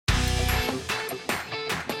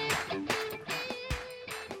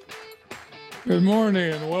Good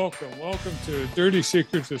morning and welcome. Welcome to Dirty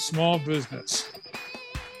Secrets of Small Business.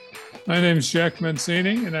 My name is Jack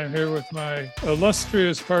Mancini, and I'm here with my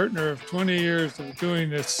illustrious partner of 20 years of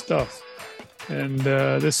doing this stuff. And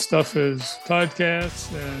this stuff is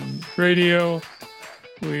podcasts and radio.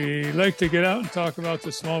 We like to get out and talk about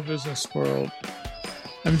the small business world.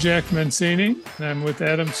 I'm Jack Mancini, and I'm with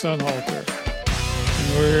Adam Sunhalter.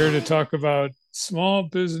 And we're here to talk about small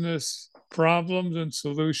business problems and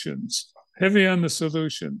solutions. Heavy on the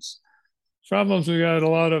solutions. Problems we got a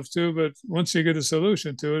lot of too, but once you get a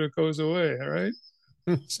solution to it, it goes away. All right.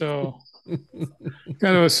 So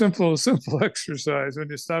kind of a simple exercise when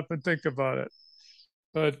you stop and think about it.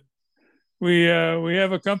 But we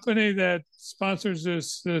have a company that sponsors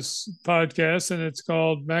this podcast, and it's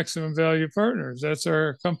called Maximum Value Partners. That's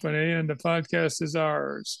our company, and the podcast is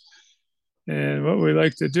ours. And what we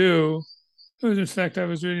like to do was, in fact, I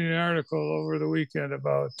was reading an article over the weekend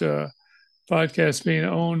about podcasts being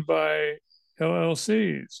owned by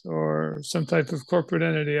LLCs or some type of corporate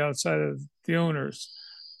entity outside of the owners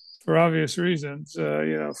for obvious reasons.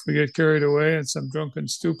 If we get carried away in some drunken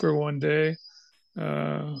stupor one day,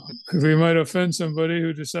 we might offend somebody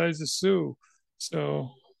who decides to sue. So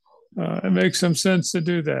it makes some sense to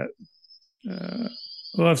do that.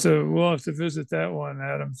 We'll have to visit that one,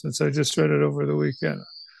 Adam, since I just read it over the weekend.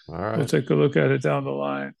 All right. We'll take a look at it down the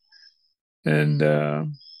line. And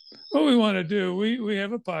what we want to do, we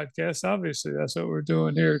have a podcast. Obviously, that's what we're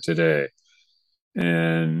doing here today.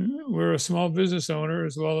 And we're a small business owner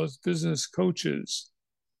as well as business coaches.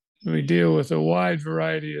 We deal with a wide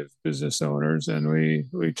variety of business owners, and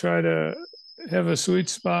we try to have a sweet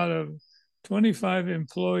spot of 25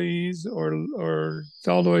 employees or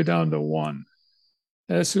all the way down to one.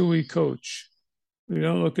 That's who we coach. We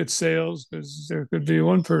don't look at sales because there could be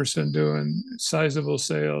one person doing sizable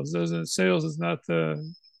sales. Sales is not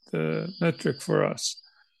the metric for us.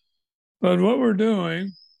 But what we're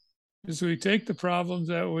doing is we take the problems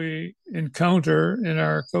that we encounter in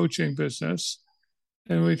our coaching business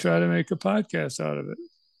and we try to make a podcast out of it.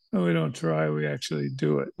 No, we don't try, we actually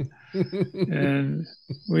do it. And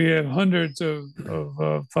we have hundreds of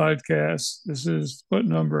podcasts. This is what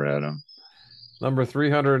number, Adam? Number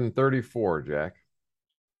 334, Jack.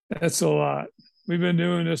 That's a lot. We've been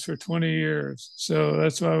doing this for 20 years. So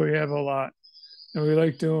that's why we have a lot. And we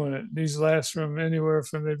like doing it. These last from anywhere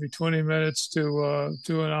from maybe 20 minutes to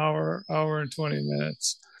an hour and 20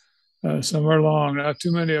 minutes. Some are long. Not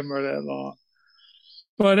too many of them are that long.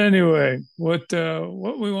 But anyway, what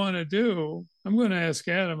we want to do, I'm going to ask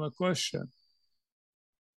Adam a question.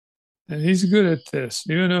 And he's good at this,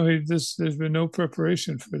 even though there's been no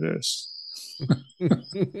preparation for this.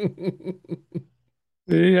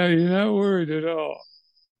 Yeah, you're not worried at all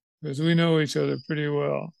because we know each other pretty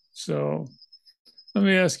well. So let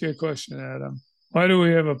me ask you a question, Adam. Why do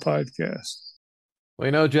we have a podcast?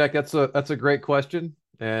 Well, Jack, that's a great question.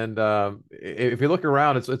 And if you look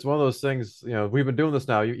around, it's one of those things. We've been doing this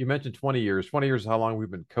now. You mentioned 20 years. 20 years is how long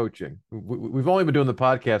we've been coaching. We've only been doing the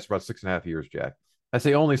podcast for about 6.5 years, Jack. I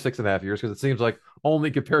say only 6.5 years because it seems like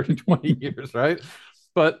only compared to 20 years, right?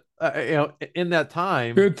 But in that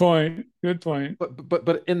time, good point.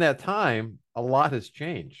 But in that time, a lot has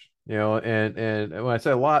changed. And when I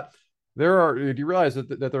say a lot, do you realize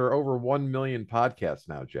that there are over 1 million podcasts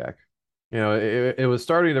now, Jack? It was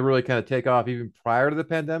starting to really kind of take off even prior to the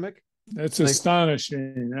pandemic. That's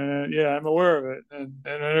astonishing. Yeah, I'm aware of it, and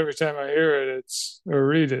every time I hear it, or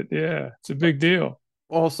read it, yeah, it's a big deal.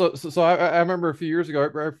 Well, so I remember a few years ago,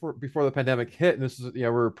 right before the pandemic hit, and this is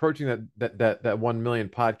we're approaching that 1 million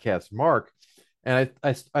podcast mark, and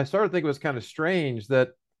I started thinking it was kind of strange that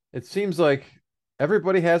it seems like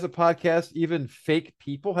everybody has a podcast, even fake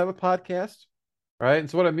people have a podcast, right? And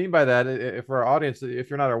so what I mean by that, if for our audience, if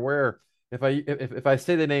you're not aware, if I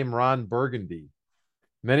say the name Ron Burgundy,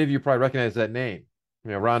 many of you probably recognize that name.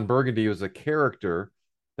 Ron Burgundy was a character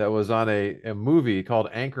that was on a movie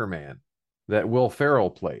called Anchorman that Will Ferrell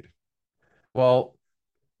played. Well,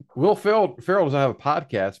 Will Ferrell doesn't have a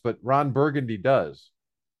podcast, but Ron Burgundy does.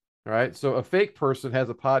 All right. So a fake person has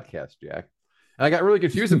a podcast, Jack. And I got really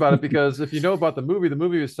confused about it because if you know about the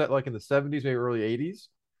movie was set like in the 70s, maybe early 80s.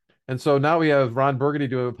 And so now we have Ron Burgundy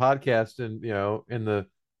doing a podcast in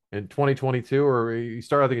 2022, or he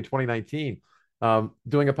started, I think, in 2019,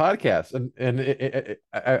 doing a podcast. And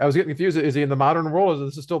I was getting confused. Is he in the modern world?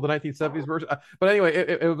 Is this still the 1970s version? But anyway,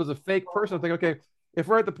 it was a fake person. I'm thinking, okay, if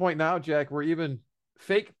we're at the point now, Jack, where even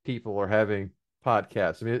fake people are having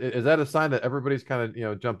podcasts, I mean, is that a sign that everybody's kind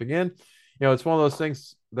of, jumping in? It's one of those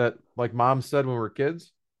things that, like Mom said when we were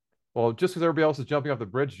kids, well, just because everybody else is jumping off the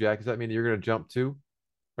bridge, Jack, does that mean you're going to jump too?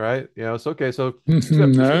 Right? It's okay. So Yeah,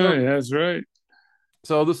 that's right.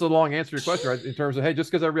 So this is a long answer to your question, right? In terms of, hey,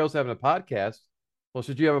 just because everybody else is having a podcast, well,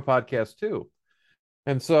 should you have a podcast too?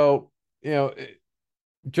 And so, you know,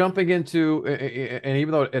 jumping into, and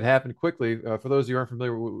even though it happened quickly, for those of you who aren't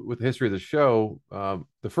familiar with the history of the show,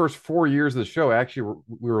 the first 4 years of the show, actually,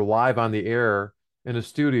 we were live on the air in a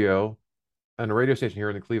studio on a radio station here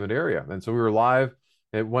in the Cleveland area. And so we were live.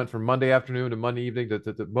 It went from Monday afternoon to Monday evening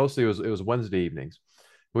to mostly it was Wednesday evenings.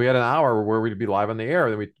 We had an hour where we'd be live on the air,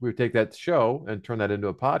 and then we would take that show and turn that into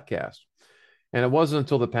a podcast. And it wasn't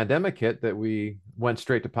until the pandemic hit that we went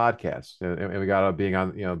straight to podcasts, and we got out being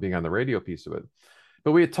on, being on the radio piece of it.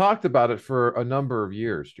 But we had talked about it for a number of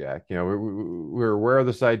years, Jack. We were aware of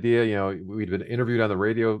this idea. We'd been interviewed on the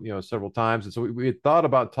radio, several times, and so we had talked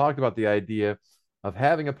about the idea of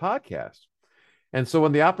having a podcast. And so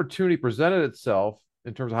when the opportunity presented itself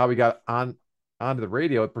in terms of how we got onto the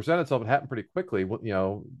radio, it presented itself. It happened pretty quickly,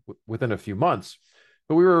 within a few months.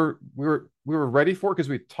 But we were ready for it because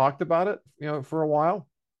we talked about it, for a while.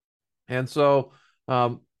 And so,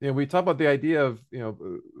 we talk about the idea of,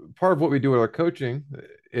 part of what we do with our coaching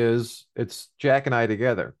is it's Jack and I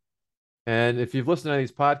together. And if you've listened to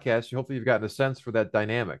these podcasts, hopefully you've gotten a sense for that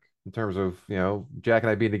dynamic in terms of, Jack and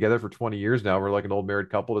I being together for 20 years now. We're like an old married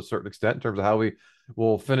couple to a certain extent in terms of how we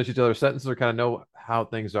will finish each other's sentences or kind of know how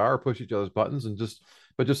things are, or push each other's buttons, and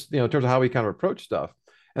but just, in terms of how we kind of approach stuff.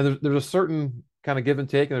 And there's a certain kind of give and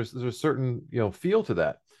take, and there's a certain, feel to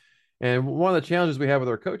that. And one of the challenges we have with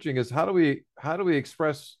our coaching is how do we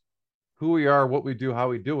express who we are, what we do, how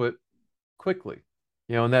we do it quickly,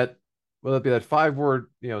 and that, whether it be that 5 word,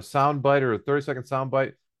 sound bite or a 30-second sound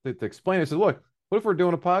bite to explain it. So look, what if we're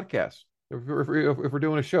doing a podcast? If we're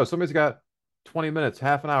doing a show, somebody's got 20 minutes,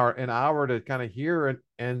 half an hour to kind of hear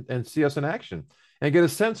and see us in action and get a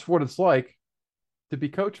sense for what it's like to be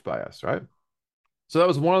coached by us, right? So that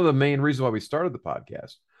was one of the main reasons why we started the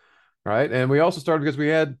podcast, right? And we also started because we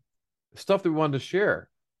had stuff that we wanted to share.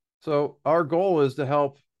 So our goal is to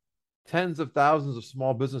help tens of thousands of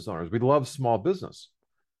small business owners. We love small business.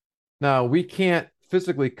 Now, we can't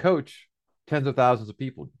physically coach tens of thousands of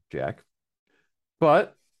people, Jack,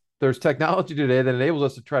 but there's technology today that enables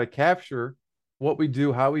us to try to capture what we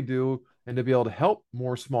do, how we do, and to be able to help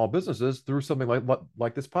more small businesses through something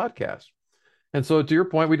like this podcast. And so, to your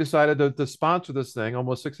point, we decided to sponsor this thing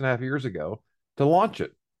almost 6.5 years ago, to launch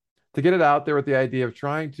it, to get it out there with the idea of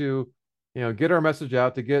trying to, get our message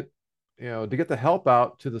out, to get the help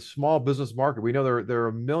out to the small business market. We know there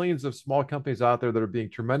are millions of small companies out there that are being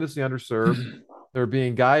tremendously underserved. They're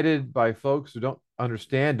being guided by folks who don't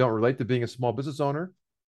understand, don't relate to being a small business owner.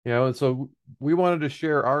 And so we wanted to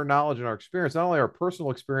share our knowledge and our experience, not only our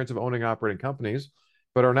personal experience of owning and operating companies,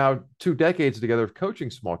 but our now 2 decades together of coaching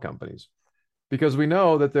small companies, because we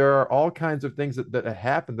know that there are all kinds of things that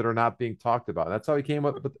happen that are not being talked about. That's how we came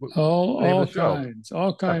up with the name of the show. All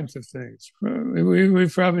Yeah. kinds of things.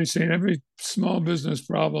 We've probably seen every small business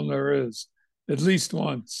problem there is at least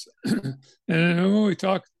once. And when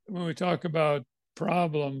we talk about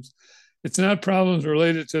problems, it's not problems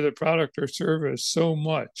related to the product or service so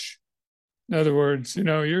much. In other words,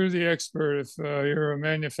 you're the expert. If you're a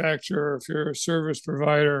manufacturer, if you're a service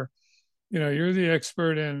provider, you're the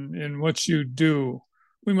expert in what you do.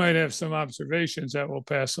 We might have some observations that we'll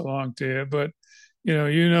pass along to you, but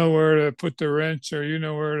where to put the wrench, or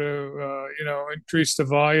where to increase the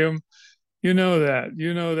volume. You know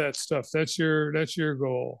that stuff. That's your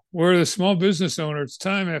goal. We're the small business owners,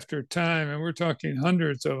 time after time, and we're talking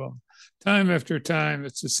hundreds of them, time after time.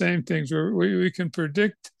 It's the same things. We can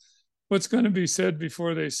predict what's going to be said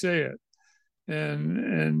before they say it,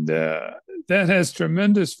 and that has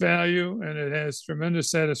tremendous value, and it has tremendous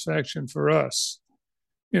satisfaction for us.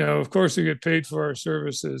 Of course, we get paid for our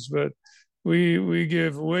services, but we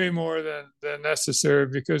give way more than necessary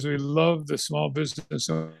because we love the small business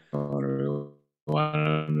owner. We want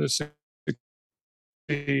them to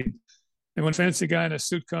succeed. And when a fancy guy in a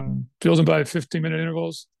suit comes, fills them by 15-minute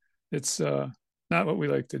intervals, it's not what we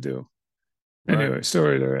like to do. Anyway, Right.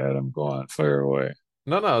 sorry there, Adam. Go on, fire away.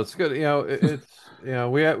 No, it's good.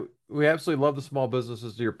 We absolutely love the small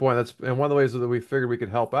businesses, to your point. And one of the ways that we figured we could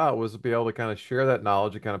help out was to be able to kind of share that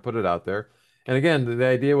knowledge and kind of put it out there. And again, the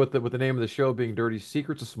idea with the name of the show being Dirty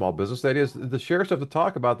Secrets of Small Business, the idea is to share stuff to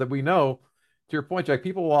talk about that we know. To your point, Jack,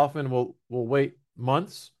 people often will wait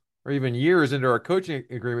months or even years into our coaching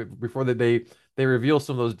agreement before they reveal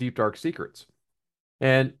some of those deep dark secrets.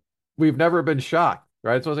 And we've never been shocked,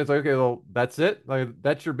 right? So it's like, okay, well, that's it. Like,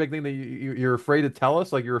 that's your big thing that you're afraid to tell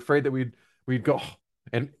us. Like, you're afraid that we'd go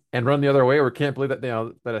and run the other way, or can't believe that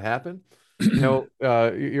that it happened.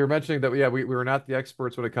 You're mentioning that, yeah, we were not the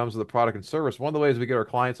experts when it comes to the product and service. One of the ways we get our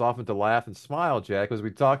clients often to laugh and smile, Jack, is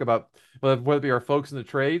we talk about, whether it be our folks in the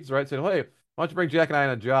trades, right? Saying, hey, why don't you bring Jack and I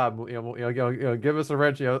on a job? Give us a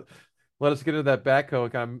wrench, let us get into that backhoe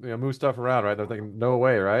and kind of, move stuff around, right? They're thinking, no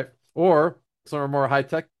way, right? Or some of our more high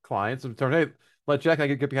tech clients and turn, hey, let Jack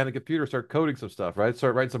and I get behind the computer, start coding some stuff, right?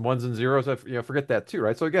 Start writing some ones and zeros. Forget that too,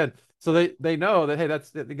 right? So again, so they know that, hey,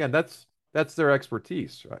 that's their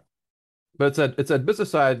expertise, right? But it's that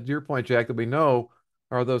business side, to your point, Jack, that we know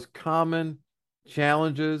are those common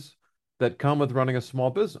challenges that come with running a small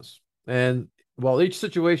business. And while each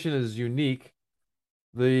situation is unique,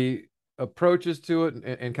 the approaches to it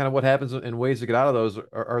and kind of what happens and ways to get out of those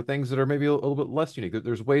are things that are maybe a little bit less unique.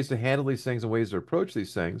 There's ways to handle these things and ways to approach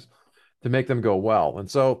these things to make them go well. And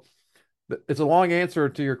so it's a long answer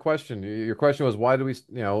to your question. Your question was, why do we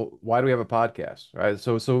have a podcast, right?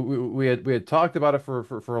 So we had talked about it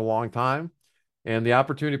for a long time, and the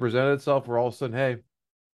opportunity presented itself where all of a sudden, hey,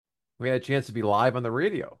 we had a chance to be live on the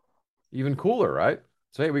radio. Even cooler, right?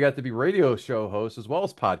 So hey, we got to be radio show hosts as well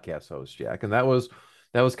as podcast hosts, Jack, and that was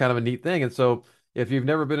kind of a neat thing. And so if you've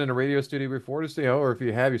never been in a radio studio before, just or if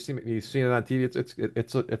you have, you've seen it on TV,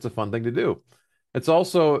 it's a fun thing to do. It's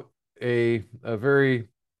also a very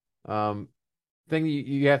thing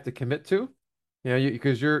you have to commit to,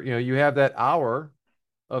 because you have that hour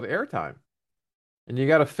of airtime and you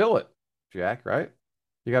got to fill it, Jack, right?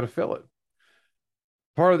 You got to fill it.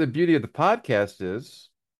 Part of the beauty of the podcast is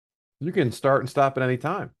you can start and stop at any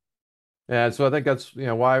time. And so I think that's,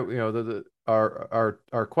 why,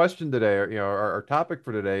 our question today, or, our topic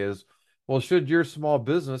for today is, well, should your small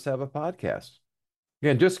business have a podcast?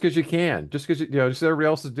 Again, just because you can, just because just everybody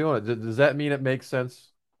else is doing it, does that mean it makes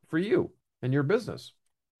sense for you and your business?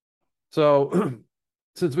 So,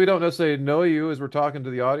 since we don't necessarily know you as we're talking to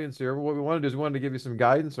the audience here, what we want to do is we wanted to give you some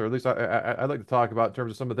guidance, or at least I'd like to talk about in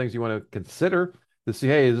terms of some of the things you want to consider to see,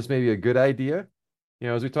 hey, is this maybe a good idea?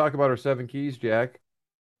 As we talk about our 7 keys, Jack,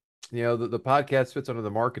 the podcast fits under the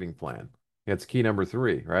marketing plan. It's key number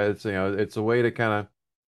 3, right? It's a way to kind of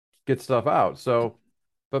get stuff out. So,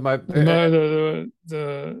 but the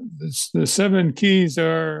 7 keys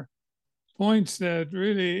are points that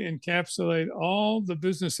really encapsulate all the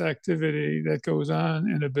business activity that goes on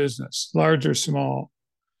in a business, large or small.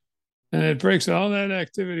 And it breaks all that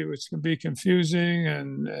activity, which can be confusing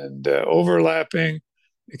and overlapping.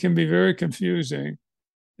 It can be very confusing.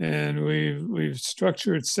 And we've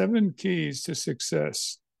structured 7 keys to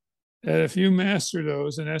success. And if you master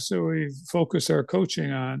those, and that's what we focus our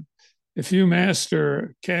coaching on, if you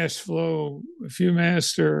master cash flow, if you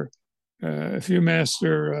master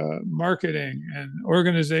marketing and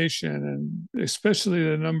organization, and especially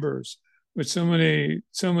the numbers, which so many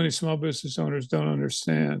small business owners don't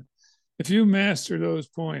understand. If you master those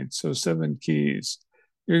points, those 7 keys,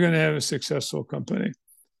 you're going to have a successful company.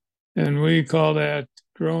 And we call that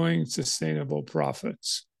growing sustainable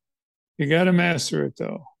profits. You got to master it,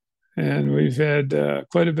 though. And we've had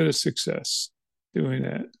quite a bit of success doing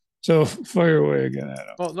that. So fire away again,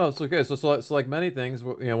 Adam. Well, no, it's okay. So like many things,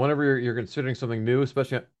 whenever you're considering something new,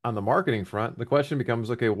 especially on the marketing front, the question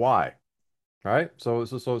becomes, okay, why? Right? So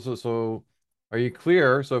are you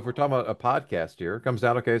clear? So if we're talking about a podcast here, it comes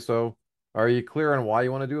down, okay, so are you clear on why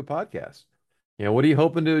you want to do a podcast? What are you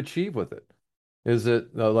hoping to achieve with it? Is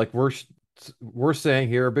it like we're saying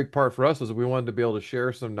here, a big part for us is that we wanted to be able to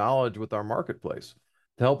share some knowledge with our marketplace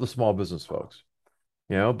to help the small business folks.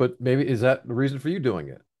 But maybe is that the reason for you doing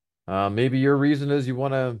it? Maybe your reason is you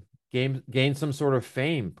want to gain some sort of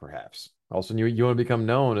fame, perhaps. Also, you want to become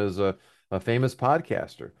known as a famous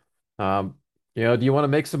podcaster. Do you want to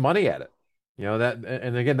make some money at it?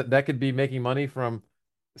 And again, that could be making money from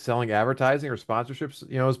selling advertising or sponsorships,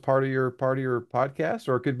 as part of your podcast,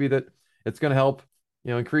 or it could be that it's going to help,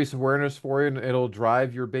 increase awareness for you, and it'll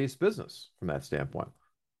drive your base business from that standpoint.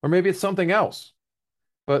 Or maybe it's something else.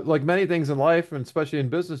 But like many things in life, and especially in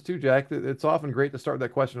business too, Jack, it's often great to start with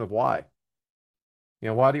that question of why.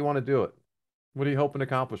 Why do you want to do it? What are you hoping to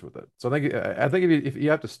accomplish with it? So I think if you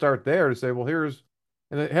have to start there to say, well,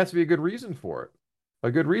 and it has to be a good reason for it.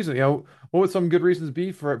 A good reason, what would some good reasons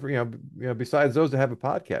be for besides those to have a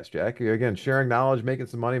podcast, Jack? Again, sharing knowledge, making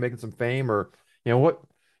some money, making some fame, or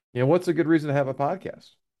what's a good reason to have a podcast?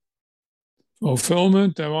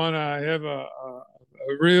 Fulfillment. I want to have a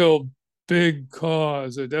real big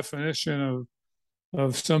cause, a definition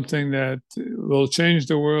of something that will change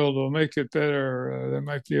the world, will make it better. There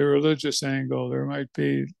might be a religious angle. There might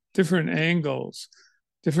be different angles,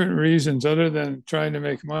 different reasons other than trying to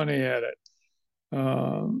make money at it.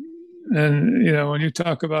 And when you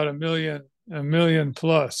talk about a million a million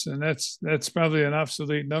plus, and that's probably an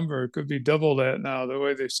obsolete number. It could be double that now, the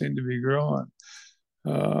way they seem to be growing.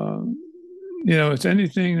 Um, it's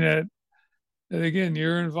anything that again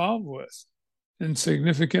you're involved with in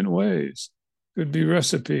significant ways. Could be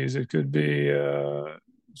recipes. It could be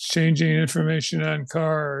changing information on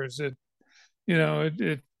cars.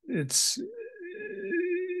 It's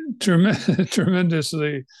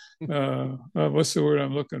tremendously. What's the word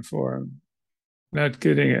I'm looking for? I'm not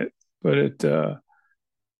getting it, but uh,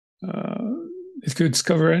 it could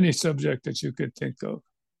cover any subject that you could think of.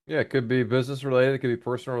 Yeah, it could be business related, it could be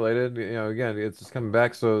personal related. Again, it's just coming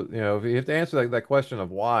back. So, if you have to answer that question of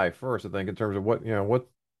why first, I think in terms of what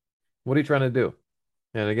are you trying to do?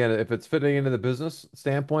 And again, if it's fitting into the business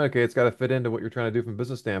standpoint, okay, it's got to fit into what you're trying to do from a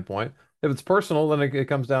business standpoint. If it's personal, then it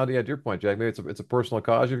comes down to, yeah, to your point, Jack. Maybe it's a personal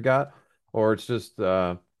cause you've got, or it's just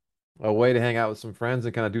a way to hang out with some friends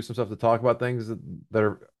and kind of do some stuff to talk about things that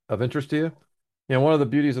are of interest to you. One of the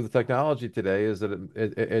beauties of the technology today is that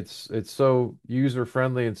it's so user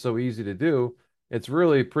friendly and so easy to do. It's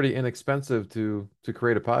really pretty inexpensive to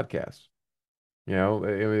create a podcast. I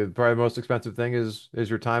mean, probably the most expensive thing is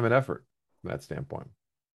your time and effort from that standpoint.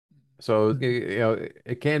 So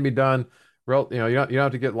it can be done. You don't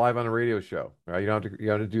have to get live on a radio show, right? You don't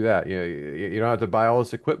have to do that. You don't have to buy all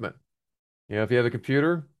this equipment. If you have a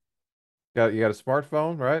computer, you got a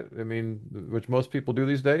smartphone, right? I mean, which most people do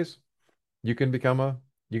these days. You can create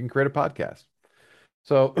a podcast.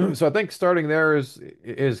 So so I think starting there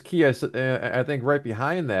is key. I think right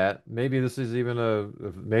behind that, maybe this is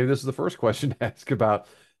the first question to ask about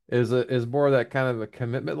is more of that kind of a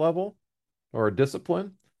commitment level or a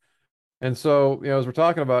discipline. And so, as we're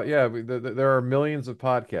talking about, yeah, there are millions of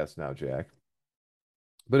podcasts now, Jack.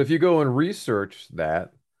 But if you go and research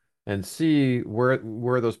that and see where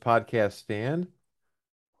those podcasts stand,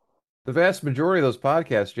 the vast majority of those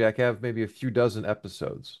podcasts, Jack, have maybe a few dozen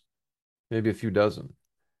episodes, maybe a few dozen.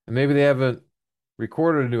 And maybe they haven't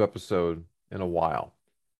recorded a new episode in a while,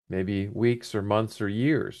 maybe weeks or months or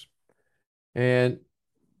years. And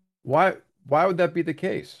why why would that be the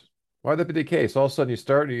case? Why would that be the case? All of a sudden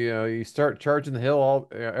you start charging the hill,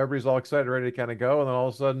 everybody's all excited, ready to kind of go, and then all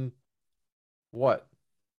of a sudden, what?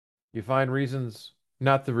 You find reasons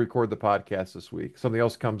not to record the podcast this week. Something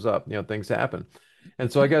else comes up, things happen.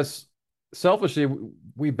 And so I guess selfishly,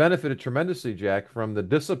 we benefited tremendously, Jack, from the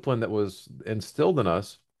discipline that was instilled in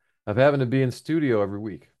us of having to be in studio every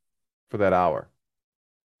week for that hour.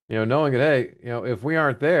 Knowing that, hey, if we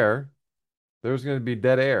aren't there, there's going to be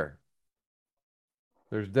dead air.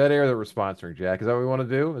 There's dead air that we're sponsoring, Jack. Is that what we want to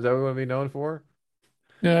do? Is that what we want to be known for?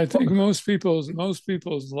 Yeah, I think most people's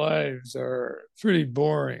lives are pretty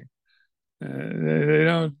boring. They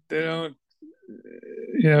don't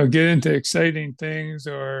get into exciting things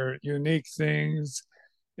or unique things.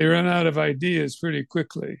 They run out of ideas pretty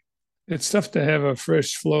quickly. It's tough to have a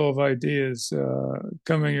fresh flow of ideas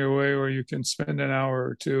coming your way where you can spend an hour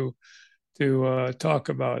or two to talk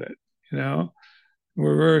about it. You know,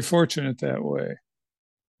 we're very fortunate that way.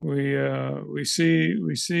 We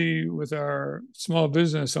see with our small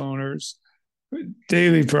business owners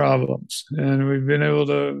daily problems, and we've been able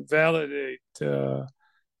to validate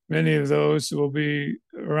many of those will be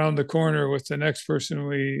around the corner with the next person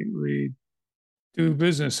we do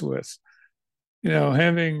business with.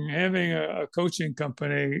 Having a coaching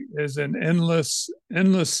company is an endless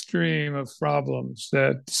stream of problems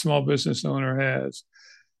that the small business owner has,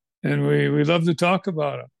 and we love to talk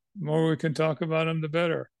about them. The more we can talk about them, the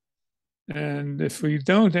better. And if we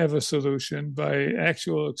don't have a solution by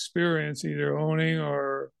actual experience, either owning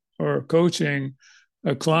or coaching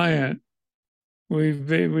a client, we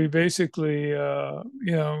basically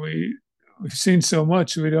we've seen so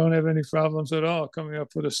much we don't have any problems at all coming up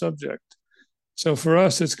with a subject. So for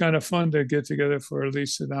us, it's kind of fun to get together for at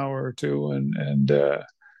least an hour or two and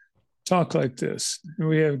talk like this. And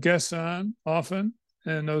we have guests on often,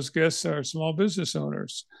 and those guests are small business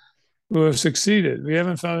owners who have succeeded. We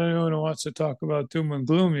haven't found anyone who wants to talk about doom and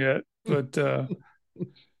gloom yet, but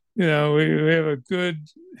we have a good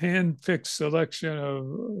hand-picked selection of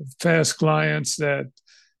past clients that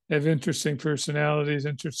have interesting personalities,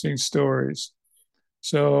 interesting stories.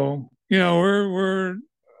 So, we're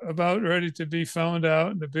about ready to be found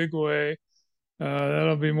out in a big way.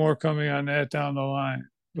 That'll be more coming on that down the line.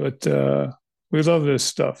 But we love this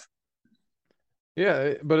stuff.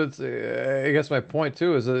 Yeah, but I guess my point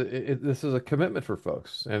too is that this is a commitment for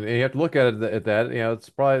folks, and you have to look at it at that. It's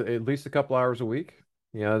probably at least a couple hours a week.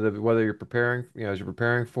 Whether you're preparing, as you're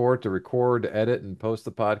preparing for it to record, edit, and post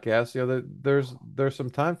the podcast, there's some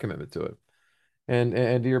time commitment to it.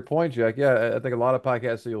 And to your point, Jack, yeah, I think a lot of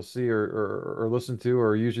podcasts that you'll see or listen to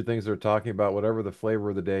are usually things that are talking about whatever the flavor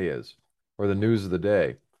of the day is or the news of the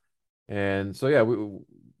day. And so yeah,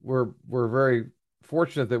 we're very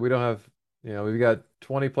fortunate that we don't have, we've got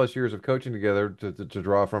 20 plus years of coaching together to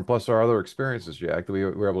draw from, plus our other experiences, Jack, that we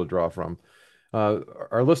were able to draw from.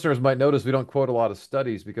 Our listeners might notice we don't quote a lot of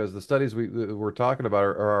studies because the studies we're talking about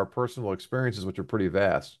are our personal experiences, which are pretty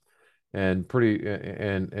vast and pretty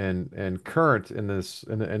and current in this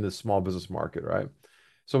small business market, right?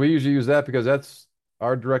 So we usually use that because that's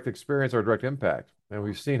our direct experience, our direct impact, and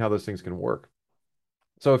we've seen how those things can work.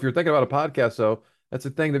 So if you're thinking about a podcast, though, that's the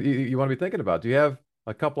thing that you want to be thinking about. Do you have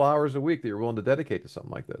a couple hours a week that you're willing to dedicate to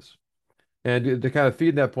something like this? And to kind of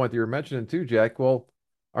feed that point that you were mentioning too, Jack, well,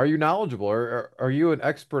 are you knowledgeable or are you an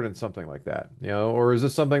expert in something like that? Or is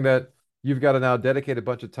this something that you've got to now dedicate a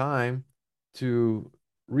bunch of time to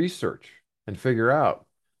research and figure out?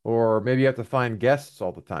 Or maybe you have to find guests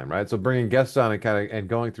all the time, right? So bringing guests on and kind of and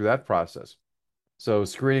going through that process. So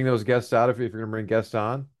screening those guests out if you're going to bring guests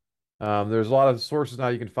on. There's a lot of sources now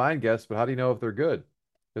you can find guests, but how do you know if they're good,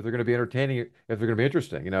 if they're going to be entertaining, if they're going to be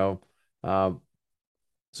interesting? Um,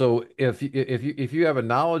 so if you have a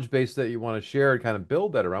knowledge base that you want to share and kind of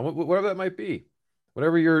build that around, whatever that might be,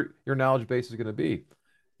 whatever your knowledge base is going to be.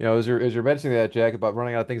 As you're mentioning that, Jack, about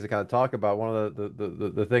running out of things to kind of talk about, one of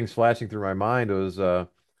the things flashing through my mind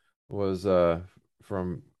was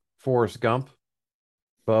from Forrest Gump,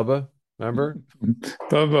 Bubba, remember?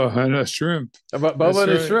 Bubba and a shrimp. About Bubba That's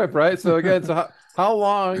and his right. shrimp, right? So again, so how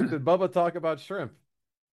long did Bubba talk about shrimp?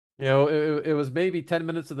 It was maybe 10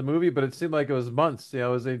 minutes of the movie, but it seemed like it was months. It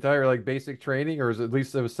was the entire like basic training, or at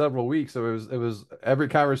least it was several weeks. So it was every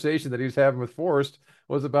conversation that he was having with Forrest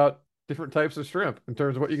was about different types of shrimp in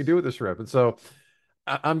terms of what you can do with the shrimp. And so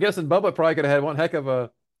I'm guessing Bubba probably could have had one heck of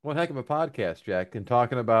a podcast, Jack, in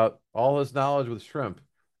talking about all his knowledge with shrimp.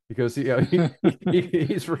 Because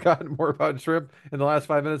he's forgotten more about shrimp in the last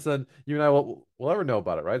 5 minutes than you and I will ever know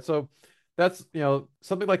about it, right? So that's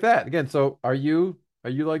something like that. Again, so are you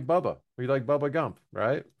like Bubba? Are you like Bubba Gump,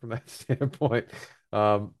 right? From that standpoint.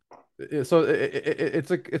 Um, so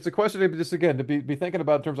it's a question of just again to be thinking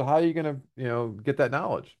about in terms of how you're gonna get that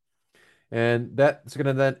knowledge, and that's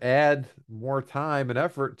gonna then add more time and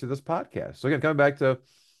effort to this podcast. So again, coming back to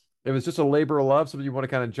if it's just a labor of love, something you want to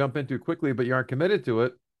kind of jump into quickly, but you aren't committed to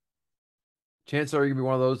it, chances are you're gonna be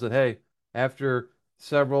one of those that hey, after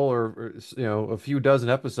several or a few dozen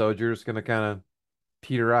episodes, you're just gonna kind of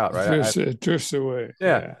peter out, right? It drifts away.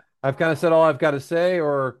 Yeah, Yeah. I've kind of said all I've got to say,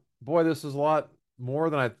 or boy, this is a lot more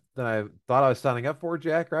than I thought I was signing up for,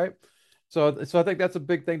 Jack, right? So I think that's a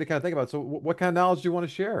big thing to kind of think about. So what kind of knowledge do you want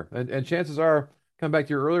to share? And chances are, come back to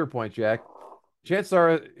your earlier point, Jack, chances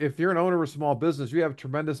are if you're an owner of a small business, you have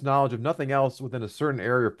tremendous knowledge of nothing else within a certain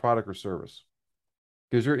area of product or service.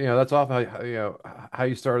 Because that's often how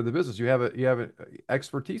you started the business. You have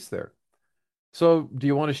expertise there. So do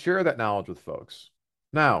you want to share that knowledge with folks?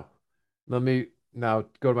 Now, let me now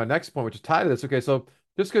go to my next point, which is tied to this. Okay, so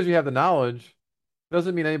just because you have the knowledge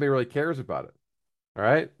doesn't mean anybody really cares about it. All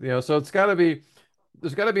right, so there's got to be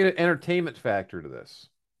an entertainment factor to this.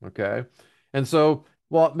 Okay, and so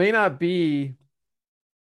while it may not be,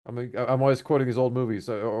 I mean, I'm always quoting these old movies,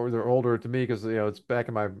 or they're older to me because it's back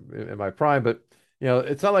in my prime, but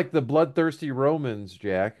it's not like the bloodthirsty Romans,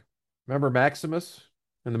 Jack. Remember Maximus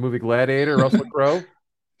in the movie Gladiator, Russell Crowe,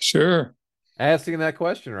 Sure. asking that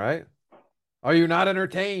question, right? Are you not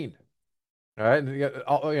entertained? All right,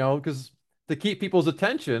 and because to keep people's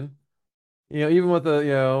attention, even with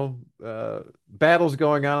the battles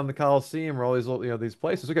going on in the Colosseum or all these these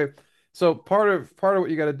places. Okay, so part of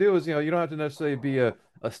what you got to do is you don't have to necessarily be a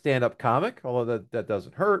stand-up comic, although that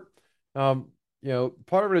doesn't hurt. Part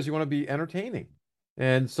of it is you want to be entertaining,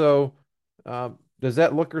 and so does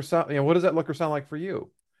that look or sound? What does that look or sound like for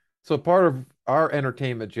you? So part of our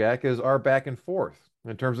entertainment, Jack, is our back and forth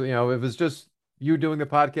in terms of if it's just you doing the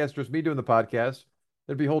podcast, just me doing the podcast,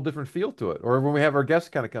 there'd be a whole different feel to it. Or when we have our guests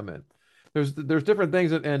kind of come in, there's different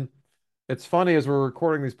things, and it's funny as we're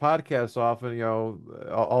recording these podcasts often,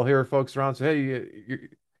 I'll hear folks around say, "Hey,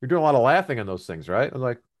 you're doing a lot of laughing on those things, right?" I'm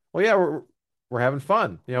like, "Well, yeah, we're having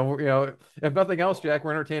fun. If nothing else, Jack,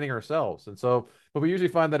 we're entertaining ourselves." And so, but we usually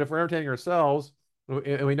find that if we're entertaining ourselves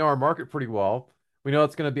and we know our market pretty well, we know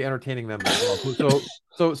it's going to be entertaining them as well.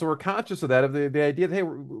 So we're conscious of that, of the idea that hey,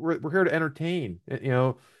 we're here to entertain,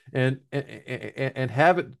 and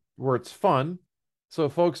have it where it's fun, so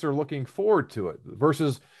folks are looking forward to it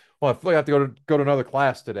versus, well, I feel like I have to go to another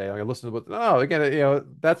class today. I listen to what. No, again,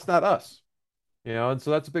 that's not us, and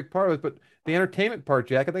so that's a big part of it. But the entertainment part,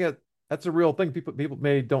 Jack, I think that's a real thing. People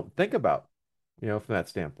may don't think about, from that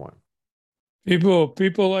standpoint.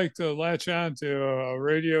 People like to latch on to a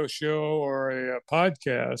radio show or a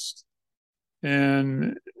podcast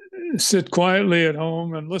and sit quietly at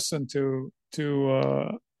home and listen to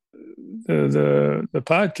the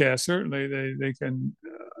podcast. Certainly, they can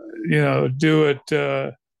do it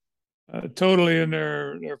totally in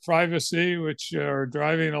their privacy, which are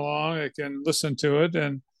driving along. They can listen to it,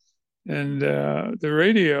 and the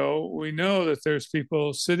radio. We know that there's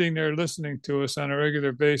people sitting there listening to us on a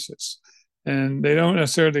regular basis, and they don't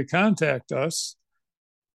necessarily contact us,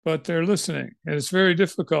 but they're listening. And it's very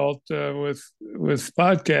difficult with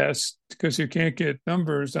podcasts because you can't get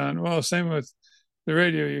numbers on. Well, same with the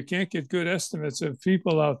radio. You can't get good estimates of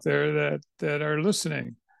people out there that are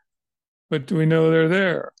listening, but we know they're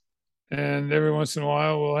there. And every once in a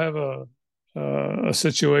while, we'll have a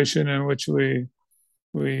situation in which we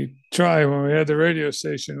try. When we had the radio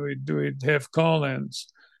station, we'd have call-ins,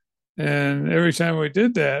 and every time we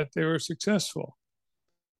did that, they were successful.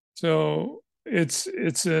 So it's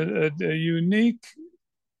a unique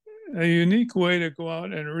way to go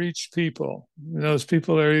out and reach people. And those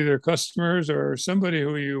people are either customers or somebody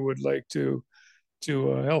who you would like to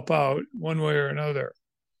help out one way or another.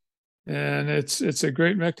 And it's a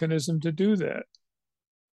great mechanism to do that.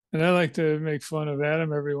 And I like to make fun of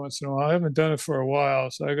Adam every once in a while. I haven't done it for a while,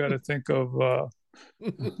 so I got to think of we'll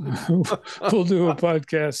do a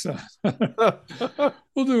podcast on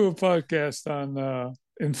we'll do a podcast on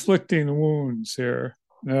inflicting wounds here.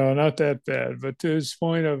 No, not that bad, but to his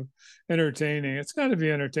point of entertaining, it's got to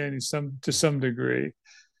be entertaining to some degree,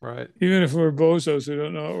 Right. even if we're bozos who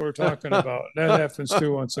don't know what we're talking about. That happens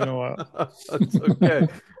too once in a while. That's okay.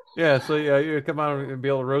 Yeah, so yeah, you come out and be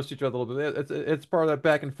able to roast each other a little bit. It's part of that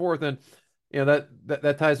back and forth, and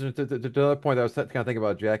that ties into to another point that I was kind of thinking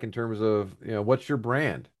about, Jack, in terms of what's your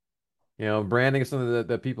brand. Branding is something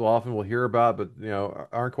that people often will hear about, but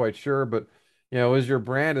aren't quite sure. But is your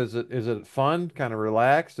brand, is it fun, kind of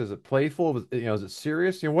relaxed? Is it playful? Is it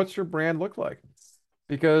serious? What's your brand look like?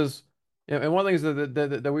 Because and one of the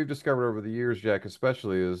things that we've discovered over the years, Jack,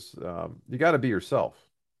 especially, is you got to be yourself.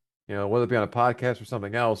 Whether it be on a podcast or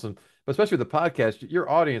something else, but especially with the podcast, your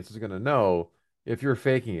audience is going to know if you're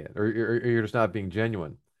faking it or you're just not being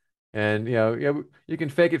genuine. And you can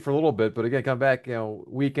fake it for a little bit, but again, come back,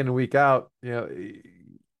 week in and week out, you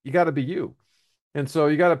got to be you. And so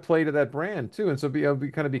you got to play to that brand too. And so be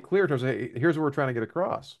kind of be clear in terms of, hey, here's what we're trying to get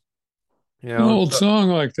across. An old So,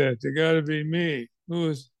 song like that. You got to be me. Who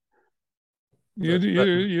is you? that, that,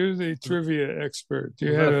 You're the trivia expert.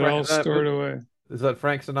 You was had that it Frank, all stored away. is that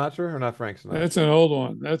Frank Sinatra or not Frank That's Sinatra? an old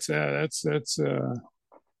one. That's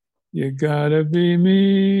you gotta be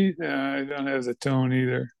me. I don't have the tone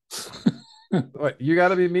either. Wait, you got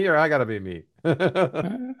to be me or I got to be me?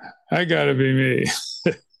 I gotta be me.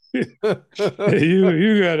 You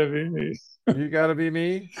gotta be me. You got to be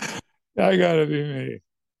me. I gotta be me.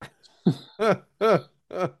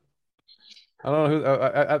 I don't know who.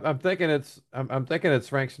 I'm thinking I'm thinking it's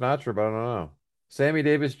Frank Sinatra, but I don't know. Sammy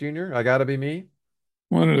Davis Jr. I gotta be me.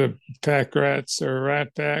 One of the pack rats or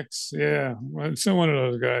rat packs. Yeah, some one of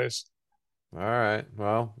those guys. All right.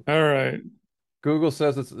 Well, All right. Google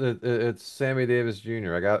says it's Sammy Davis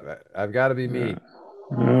Jr. I've got to be Uh, me.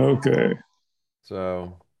 okay.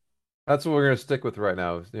 So that's what we're gonna stick with right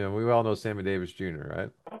now. We all know Sammy Davis Jr., right?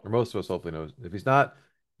 Or most of us hopefully knows. If he's not,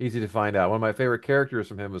 easy to find out. One of my favorite characters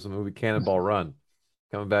from him was the movie Cannonball Run.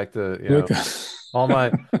 Coming back to Look. all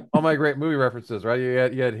my all my great movie references, right? You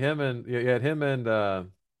had him and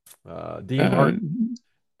Dean Martin.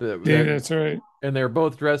 Dean, that's right. And they're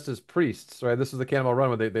both dressed as priests, right? This is the Cannonball Run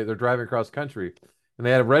when they're driving across country, and they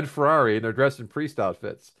had a red Ferrari and they're dressed in priest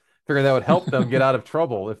outfits, figuring that would help them get out of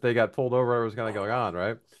trouble if they got pulled over or was kind of going on,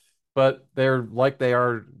 right? But they're like they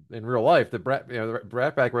are in real life. The Rat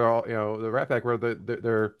Pack where the Rat Pack where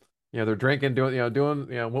they're they're drinking, doing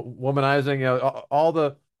womanizing, all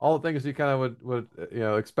the things you kind of would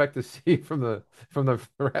expect to see from the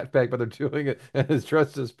Rat Pack, but they're doing it as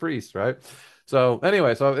dressed as priests, right? So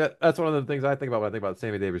anyway, that's one of the things I think about when I think about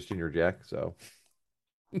Sammy Davis Jr., Jack. So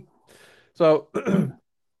so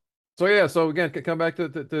yeah. So again, come back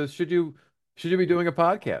to should you be doing a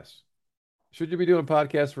podcast? Should you be doing a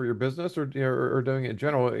podcast for your business or doing it in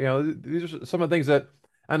general? These are some of the things that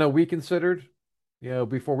I know we considered,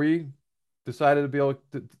 before we decided to be able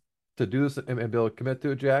to do this and be able to commit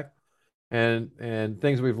to it, Jack. And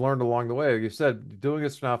things we've learned along the way. Like you said, doing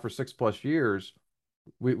this now for 6+ years,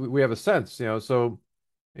 we have a sense, so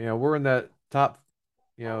we're in that top,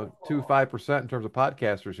 2-5% in terms of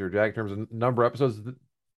podcasters here, Jack, in terms of number of episodes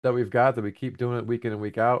that we've got that we keep doing it week in and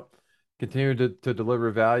week out, continue to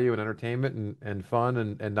deliver value and entertainment and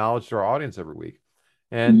fun and knowledge to our audience every week.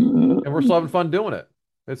 and we're still having fun doing it.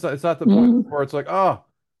 It's not the point where it's like, oh,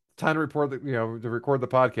 time to report the to record the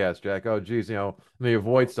podcast, Jack. Oh, geez, let me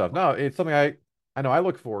avoid stuff. No, it's something I know I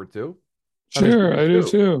look forward to. I think you Sure, do I do too.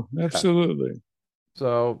 too. Yeah. Absolutely.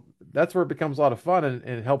 So that's where it becomes a lot of fun, and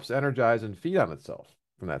it helps energize and feed on itself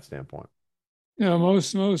from that standpoint.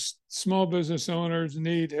 Most small business owners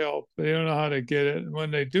need help. They don't know how to get it. And when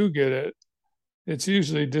they do get it, it's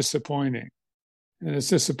usually disappointing. And it's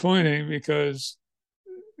disappointing because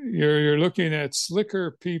you're looking at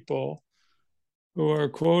slicker people who are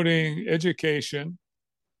quoting education,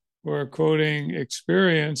 who are quoting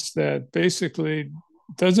experience that basically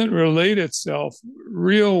doesn't relate itself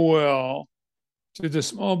real well to the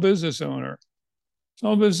small business owner.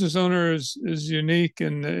 Small business owner is unique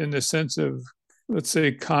in the sense of, let's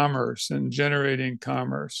say, commerce and generating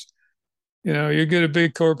commerce. You get a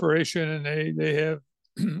big corporation and they have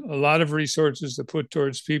a lot of resources to put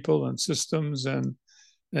towards people and systems and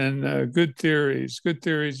good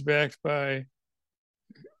theories backed by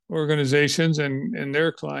organizations and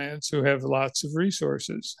their clients who have lots of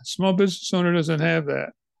resources. Small business owner doesn't have that.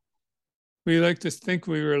 We like to think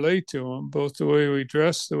we relate to them, both the way we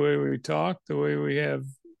dress, the way we talk, the way we have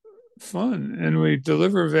fun, and we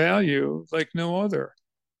deliver value like no other.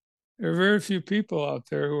 There are very few people out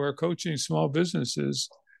there who are coaching small businesses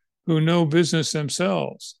who know business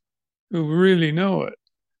themselves, who really know it,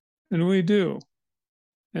 and we do.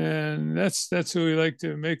 And that's who we like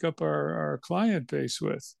to make up our client base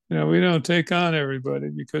with. We don't take on everybody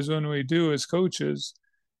because when we do as coaches,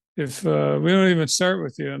 if we don't even start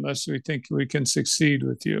with you unless we think we can succeed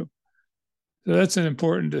with you. So that's an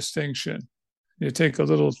important distinction. You take a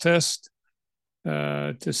little test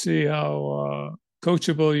to see how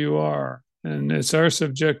coachable you are. And it's our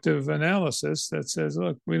subjective analysis that says,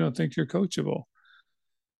 look, we don't think you're coachable.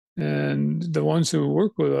 And the ones who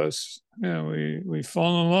work with us, we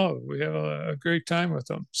fall in love. We have a great time with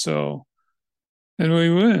them. So, and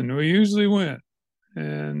we win. We usually win.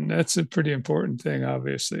 And that's a pretty important thing,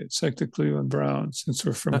 obviously. It's like the Cleveland Browns, since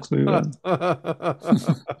we're from Cleveland. We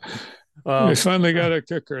Well, finally got a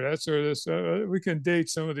kicker. That's where this, we can date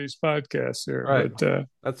some of these podcasts here, right. but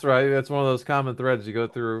That's right. That's one of those common threads. You go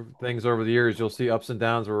through things over the years, you'll see ups and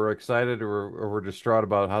downs where we're excited or we're distraught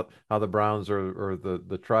about how the Browns or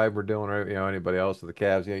the tribe were doing, or anybody else or the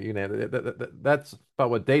Cavs. You name it. That's about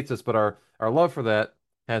what dates us. But our love for that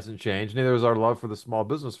hasn't changed. Neither is our love for the small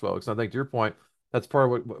business folks. And I think to your point, that's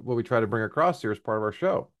part of what we try to bring across here as part of our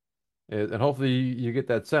show. And hopefully you get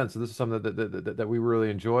that sense. So this is something that we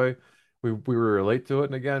really enjoy. We relate to it.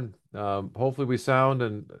 And again, hopefully we sound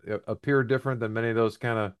and appear different than many of those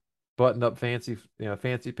kind of buttoned up fancy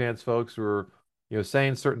pants folks who are,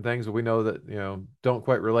 saying certain things that we know that, don't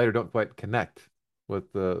quite relate or don't quite connect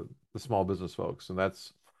with the small business folks. And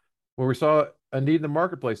that's where we saw a need in the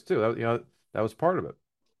marketplace too. That was part of it.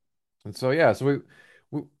 And so, yeah, so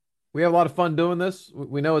we we have a lot of fun doing this.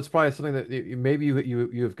 We know it's probably something that maybe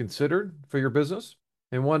you have considered for your business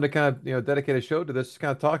and wanted to kind of dedicate a show to this,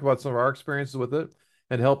 kind of talk about some of our experiences with it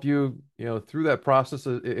and help you through that process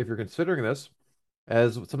if you're considering this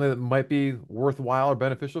as something that might be worthwhile or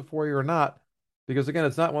beneficial for you or not. Because again,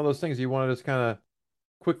 it's not one of those things you want to just kind of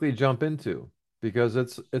quickly jump into because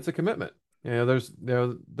it's a commitment. There's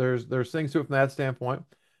things to it from that standpoint,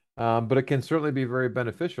 but it can certainly be very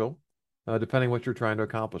beneficial depending what you're trying to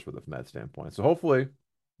accomplish with it from that standpoint. So hopefully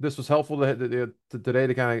this was helpful to today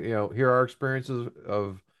to kind of hear our experiences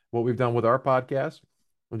of what we've done with our podcast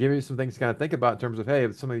and give you some things to kind of think about in terms of, hey,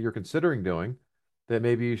 if it's something you're considering doing, that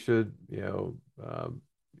maybe you should if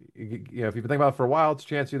you've been thinking about it for a while, it's a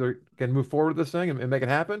chance you either can move forward with this thing and make it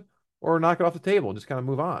happen or knock it off the table and just kind of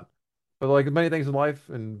move on. But like many things in life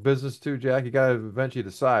and business too, Jack, you got to eventually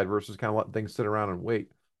decide versus kind of let things sit around and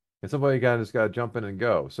wait. And somebody just got to jump in and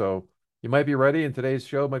go. So you might be ready, and today's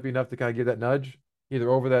show might be enough to kind of give that nudge, either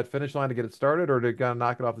over that finish line to get it started, or to kind of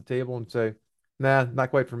knock it off the table and say, "Nah,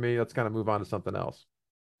 not quite for me. Let's kind of move on to something else."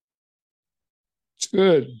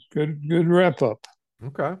 it's good wrap up.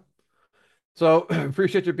 Okay. So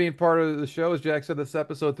appreciate you being part of the show. As Jack said, this is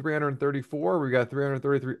episode 334. We got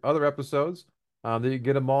 333 other episodes. That you can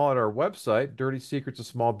get them all at our website,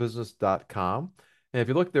 dirtysecretsofsmallbusiness.com. And if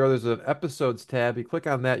you look there, there's an episodes tab. You click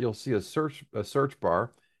on that, you'll see a search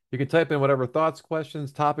bar. You can type in whatever thoughts,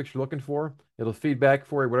 questions, topics you're looking for. It'll feed back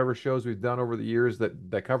for you whatever shows we've done over the years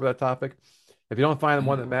that cover that topic. If you don't find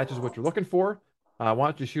one that matches what you're looking for, why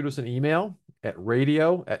don't you shoot us an email at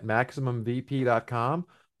radio@maximumvp.com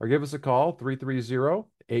or give us a call,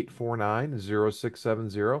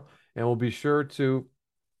 330-849-0670, and we'll be sure to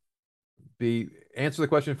answer the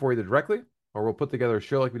question for you directly, or we'll put together a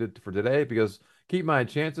show like we did for today, because keep in mind,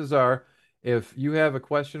 chances are If you have a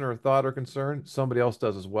question or a thought or concern, somebody else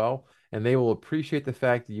does as well, and they will appreciate the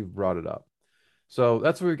fact that you've brought it up. So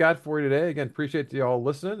that's what we got for you today. Again, appreciate you all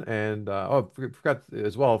listening. And forgot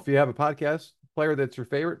as well, if you have a podcast player that's your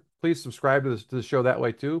favorite, please subscribe to the show that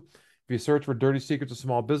way too. If you search for Dirty Secrets of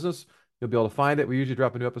Small Business, you'll be able to find it. We usually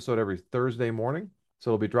drop a new episode every Thursday morning. So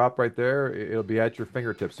it'll be dropped right there. It'll be at your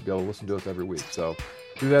fingertips to be able to listen to us every week. So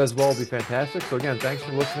do that as well. It'll be fantastic. So again, thanks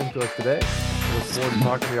for listening to us today. I look forward to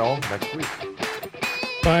talking to you all next week.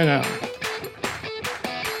 Bye now.